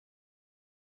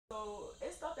So it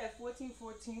stopped at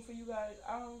 1414 for you guys.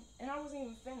 And I wasn't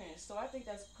even finished. So I think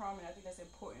that's prominent. I think that's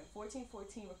important.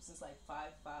 1414 represents like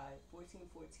 5 5.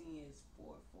 1414 is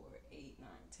 4 4 8 9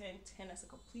 10 10. That's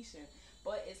a completion.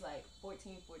 But it's like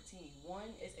 1414. One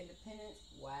is independence.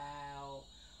 Wow.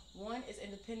 One is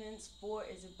independence. Four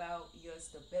is about your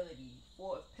stability.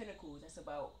 Four of Pentacles. That's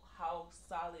about how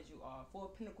solid you are.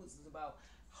 Four of Pentacles is about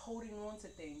holding on to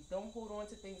things. Don't hold on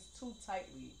to things too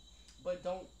tightly, but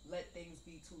don't let things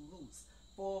be too loose.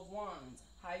 Four of Wands,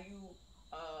 how you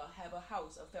have a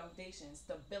house, a foundation,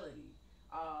 stability.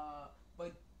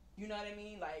 But you know what I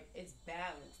mean? Like it's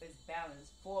balance. It's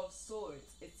balance. Four of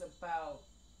Swords, it's about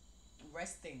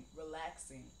resting,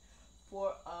 relaxing.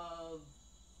 Four of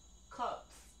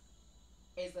Cups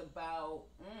is about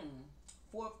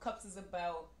Four of Cups is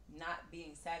about not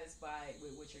being satisfied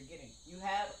with what you're getting. You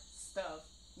have stuff.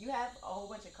 You have a whole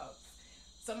bunch of cups.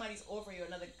 Somebody's offering you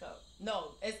another cup.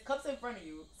 No, it's cups in front of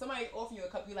you. Somebody's offering you a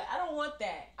cup. You're like, I don't want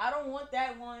that. I don't want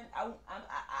that one.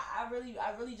 I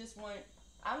really just want.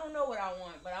 I don't know what I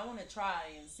want, but I want to try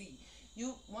and see.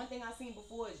 You. One thing I've seen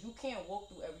before is you can't walk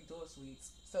through every door,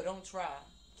 sweets. So don't try,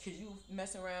 cause you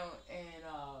mess around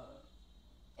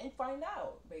and find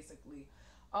out basically.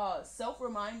 Self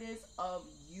reminders of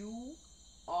you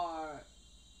are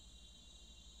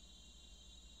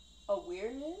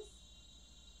awareness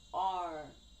are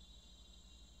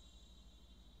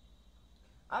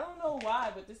I don't know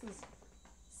why, but this is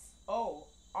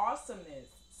awesomeness.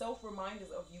 Self reminders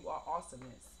of you are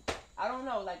awesomeness. I don't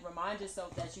know, like remind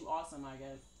yourself that you awesome, I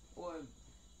guess, or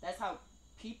that's how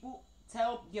people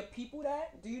tell your people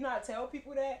that. Do you not tell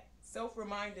people that? Self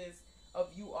reminders of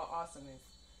you are awesomeness,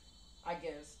 I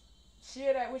guess.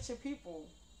 Share that with your people.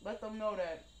 Let them know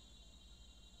that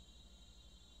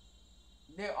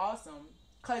they're awesome.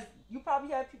 Cause you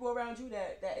probably have people around you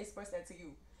that express that to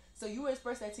you. So you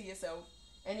express that to yourself,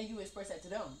 and then you express that to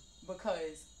them.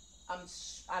 Because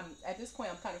I'm at this point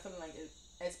I'm kind of feeling like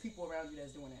as people around you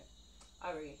that's doing that.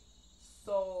 All right.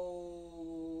 So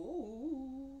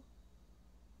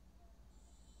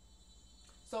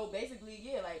so basically,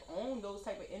 yeah, like own those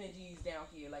type of energies down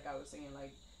here. Like I was saying,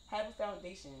 like have a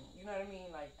foundation. You know what I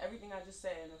mean? Like everything I just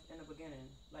said in the beginning.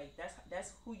 Like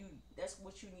that's who you. That's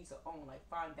what you need to own. Like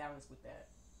find balance with that.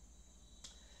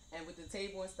 And with the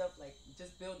table and stuff, like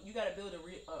just build. You gotta build a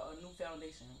new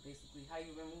foundation. Basically, how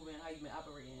you've been moving, how you've been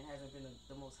operating, hasn't been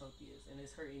the most healthiest, and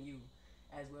it's hurting you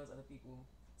as well as other people.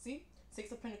 See,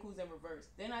 Six of Pentacles in reverse.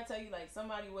 Then I tell you, like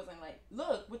somebody wasn't like,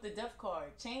 look with the Death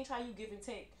card, change how you give and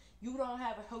take. You don't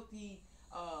have a healthy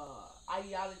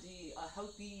ideology, a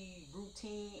healthy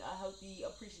routine, a healthy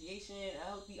appreciation, a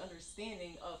healthy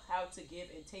understanding of how to give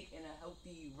and take in a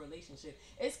healthy relationship.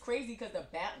 It's crazy because the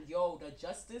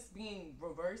justice being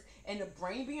reversed and the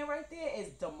brain being right there is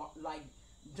like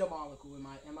demonical in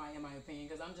my opinion.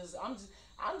 Because I'm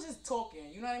just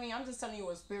talking. You know what I mean? I'm just telling you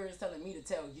what spirit is telling me to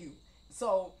tell you.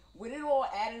 So with it all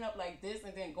adding up like this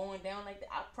and then going down like that,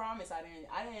 I promise I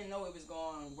didn't know it was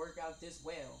going to work out this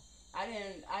well. I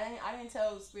didn't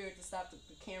tell Spirit to stop the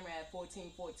camera at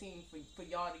 1414 for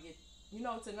y'all to get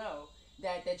to know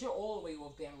that you're all the way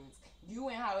off balance. You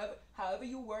and however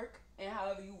you work and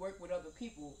however you work with other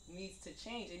people needs to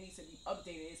change. It needs to be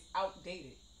updated. It's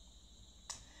outdated.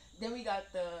 Then we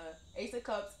got the Ace of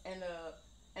Cups and the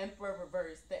Emperor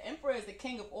reverse. The Emperor is the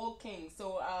king of all kings.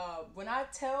 So when I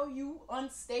tell you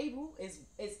unstable is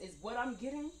what I'm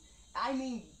getting, I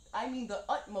mean the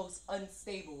utmost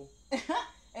unstable.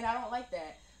 And I don't like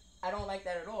that. I don't like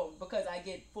that at all because I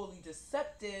get fully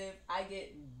deceptive. I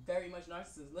get very much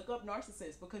narcissist. Look up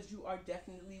narcissist because you are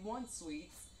definitely one,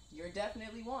 sweets. You're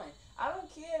definitely one. I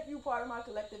don't care if you're part of my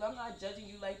collective. I'm not judging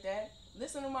you like that.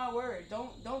 Listen to my word.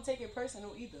 Don't take it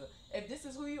personal either. If this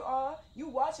is who you are, you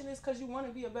watching this because you want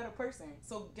to be a better person.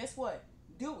 So guess what?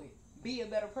 Do it. Be a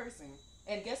better person.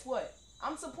 And guess what?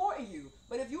 I'm supporting you.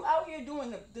 But if you out here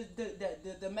doing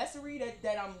the messery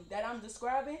that I'm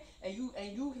describing and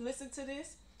you listen to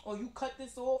this or you cut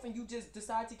this off and you just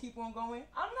decide to keep on going,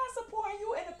 I'm not supporting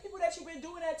you, and the people that you've been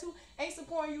doing that to ain't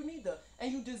supporting you neither.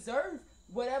 And you deserve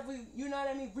whatever, you know what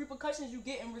I mean, repercussions you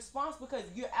get in response because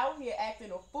you're out here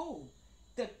acting a fool.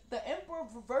 The Emperor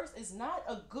reverse is not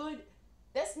a good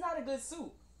that's not a good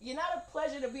suit. You're not a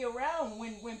pleasure to be around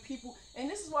when people, and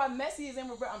this is why Messi is in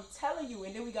reverse. I'm telling you.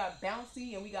 And then we got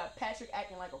Bouncy and we got Patrick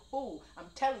acting like a fool. I'm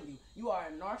telling you, you are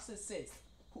a narcissist.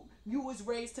 You was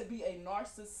raised to be a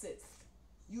narcissist.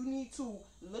 You need to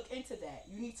look into that.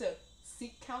 You need to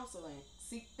seek counseling,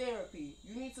 seek therapy.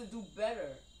 You need to do better.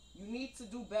 You need to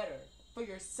do better for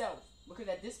yourself because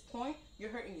at this point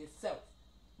you're hurting yourself.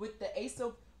 With the ace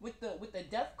of with the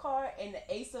death card and the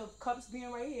Ace of Cups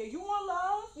being right here, you want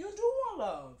love. You do want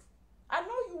love.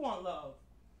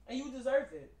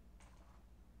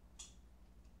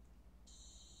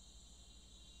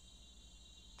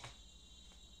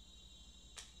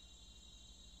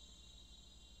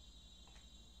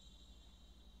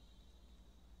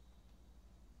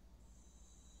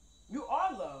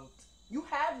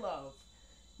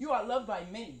 are loved by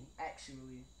many,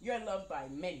 actually. You're loved by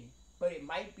many, but it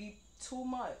might be too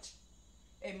much.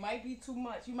 It might be too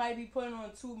much. You might be putting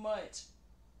on too much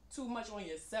on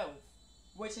yourself,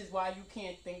 which is why you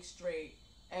can't think straight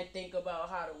and think about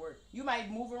how to work. You might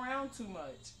move around too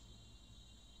much.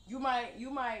 You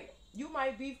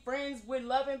might be friends with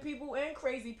loving people and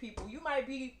crazy people. You might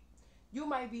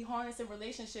be harnessing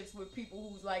relationships with people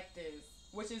who's like this,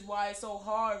 which is why it's so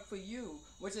hard for you.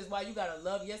 Which is why you gotta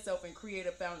love yourself and create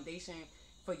a foundation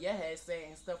for your headset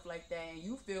and stuff like that. And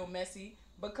you feel messy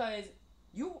because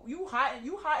you hot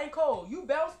and cold. You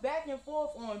bounce back and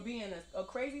forth on being a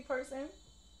crazy person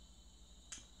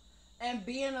and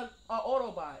being a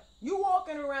Autobot. You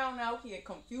walking around out here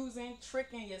confusing,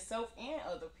 tricking yourself and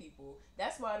other people.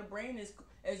 That's why the brain is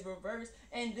reversed.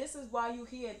 And this is why you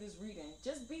here at this reading.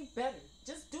 Just be better.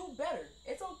 Just do better.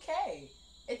 It's okay.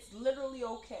 It's literally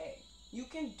okay. You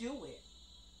can do it.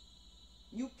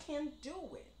 You can do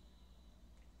it.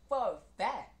 For a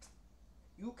fact.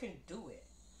 You can do it.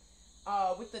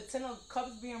 With the Ten of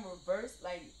Cups being reversed,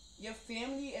 like your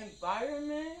family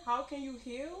environment, how can you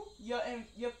heal?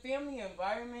 Your family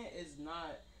environment is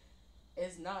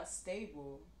not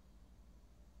stable.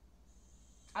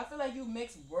 I feel like you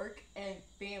mix work and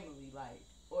family life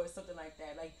or something like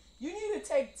that. Like you need to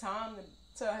take time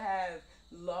to have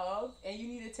love, and you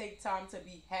need to take time to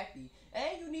be happy,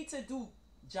 and you need to do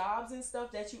jobs and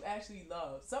stuff that you actually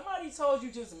love. Somebody told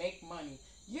you just make money.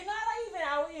 You're not even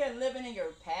out here living in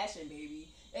your passion, baby.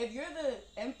 If you're the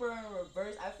Emperor in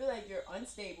reverse, I feel like you're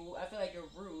unstable. I feel like you're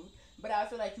rude. But I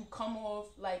feel like you come off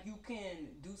like you can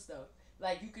do stuff.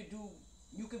 Like you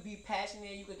could be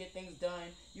passionate. You could get things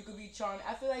done. You could be charming.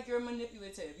 I feel like you're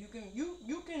manipulative. You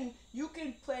can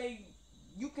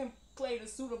play the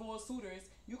suit of all suitors.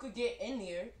 You could get in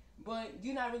there, but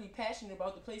you're not really passionate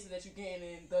about the places that you're getting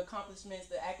and the accomplishments,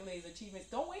 the accolades, achievements.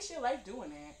 Don't waste your life doing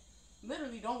that.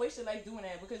 Literally, don't waste your life doing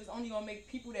that, because it's only gonna make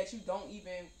people that you don't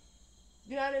even,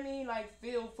 you know what I mean, like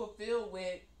feel fulfilled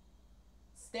with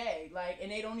stay, like,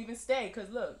 and they don't even stay. Cause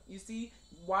look, you see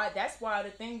why? That's why the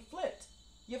thing flipped.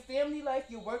 Your family life,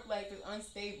 your work life is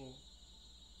unstable,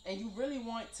 and you really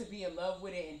want to be in love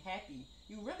with it and happy.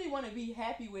 You really want to be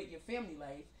happy with your family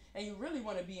life, and you really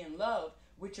want to be in love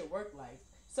with your work life.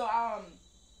 So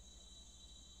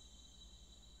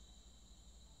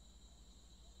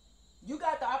you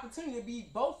got the opportunity to be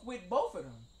both with both of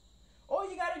them. All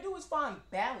you got to do is find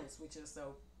balance with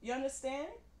yourself. You understand?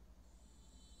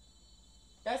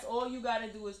 That's all you got to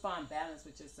do is find balance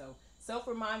with yourself.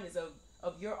 Self-reminders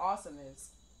of your awesomeness.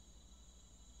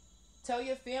 Tell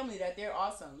your family that they're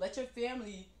awesome. Let your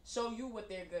family show you what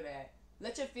they're good at.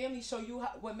 Let your family show you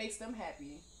what makes them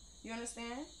happy. You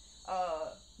understand?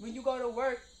 When you go to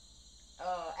work,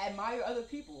 admire other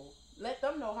people. Let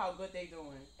them know how good they're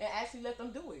doing. And actually let them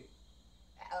do it.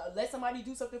 Let somebody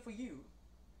do something for you.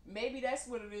 Maybe that's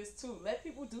what it is too. Let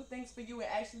people do things for you and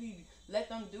actually let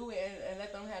them do it, and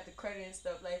let them have the credit and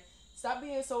stuff. Like, stop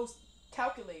being so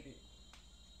calculated.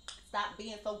 Stop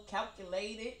being so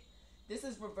calculated. This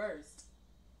is reversed.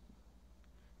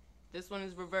 This one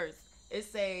is reversed.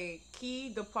 It's a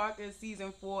Key DeParker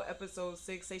season 4 episode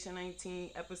 6 station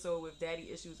 19 episode with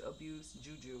daddy issues, abuse,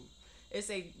 juju. It's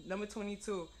a number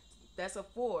 22. That's a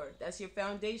 4. That's your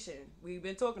foundation. We've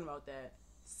been talking about that.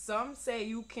 Some say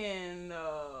you can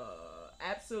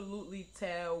absolutely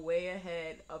tell way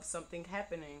ahead of something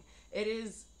happening. It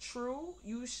is true.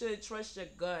 You should trust your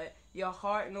gut. Your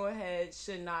heart nor head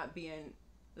should not be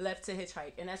left to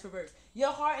hitchhike. And that's reversed.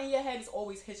 Your heart and your head is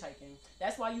always hitchhiking.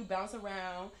 That's why you bounce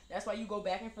around. That's why you go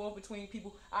back and forth between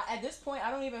people. At this point,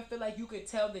 I don't even feel like you could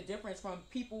tell the difference from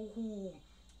people who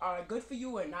are good for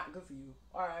you or not good for you.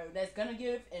 Or that's gonna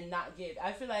give and not give.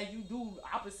 I feel like you do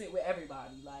opposite with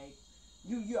everybody. Like,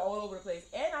 you're all over the place.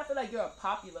 And I feel like you're a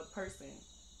popular person.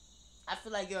 I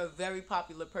feel like you're a very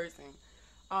popular person.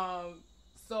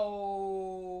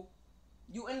 So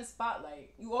you in the spotlight.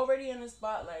 You already in the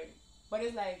spotlight. But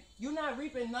it's like you're not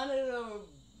reaping none of the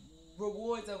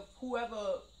rewards of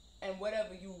whoever and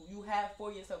whatever you have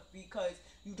for yourself, because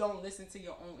you don't listen to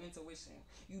your own intuition.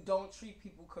 You don't treat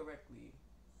people correctly.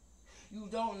 You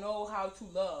don't know how to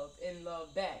love and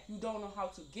love back. You don't know how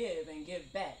to give and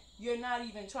give back. You're not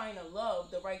even trying to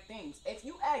love the right things. If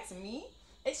you ask me,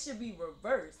 it should be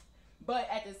reversed. But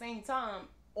at the same time,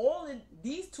 all of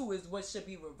these two is what should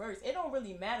be reversed. It don't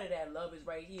really matter that love is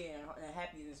right here and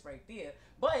happiness right there.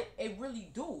 But it really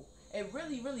do. It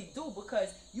really, really do,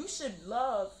 because you should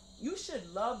love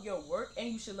your work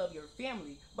and you should love your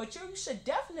family. But you should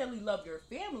definitely love your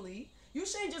family. You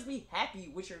shouldn't just be happy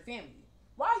with your family.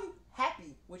 Why are you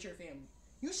happy with your family?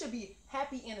 You should be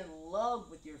happy and in love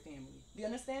with your family. Do you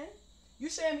understand? You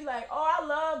shouldn't be like, oh, I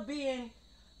love being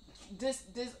this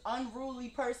unruly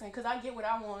person because I get what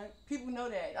I want. People know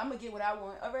that I'm gonna get what I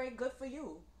want. All right, good for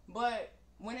you. But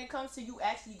when it comes to you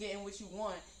actually getting what you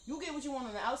want, you get what you want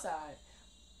on the outside.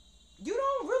 You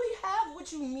don't really have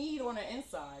what you need on the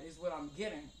inside. Is what I'm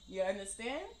getting. You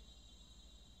understand?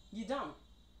 You don't.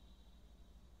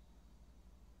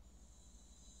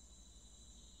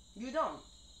 You don't.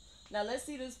 Now let's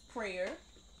see this prayer.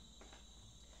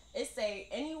 It say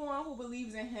anyone who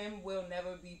believes in him will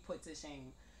never be put to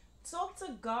shame. Talk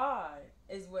to God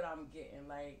is what I'm getting.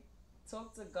 Like,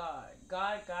 talk to God.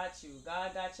 God got you.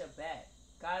 God got your back.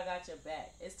 God got your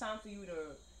back. It's time for you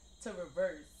to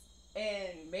reverse.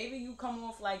 And maybe you come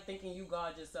off like thinking you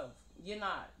God yourself. You're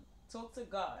not. Talk to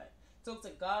God. Talk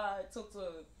to God. Talk to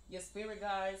your spirit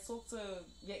guides. Talk to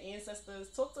your ancestors.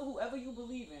 Talk to whoever you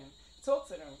believe in. Talk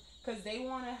to them. Because they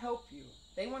want to help you.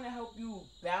 They want to help you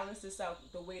balance this out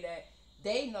the way that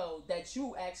they know that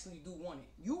you actually do want it.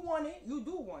 You want it, you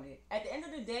do want it. At the end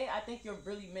of the day, I think you're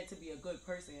really meant to be a good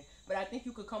person. But I think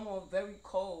you could come off very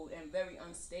cold and very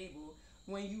unstable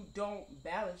when you don't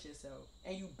balance yourself.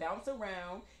 And you bounce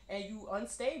around and you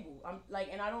unstable. I'm like,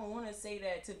 and I don't want to say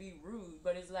that to be rude,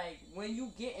 but it's like when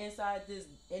you get inside this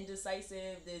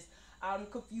indecisive, this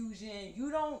confusion, you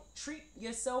don't treat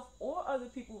yourself or other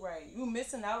people right. You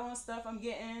missing out on stuff I'm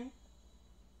getting.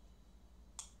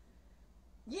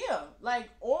 Yeah, like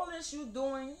all this you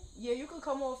doing, yeah, you could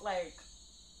come off like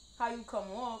how you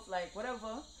come off, like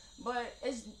whatever. But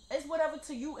it's whatever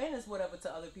to you and it's whatever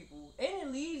to other people. And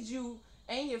it leads you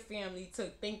and your family to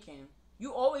thinking.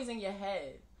 You always in your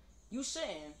head. You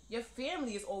shouldn't. Your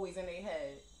family is always in their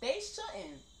head. They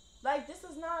shouldn't. Like this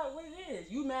is not what it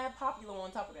is. You mad popular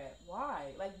on top of that. Why?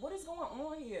 Like what is going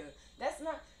on here? That's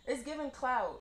not it's giving clout.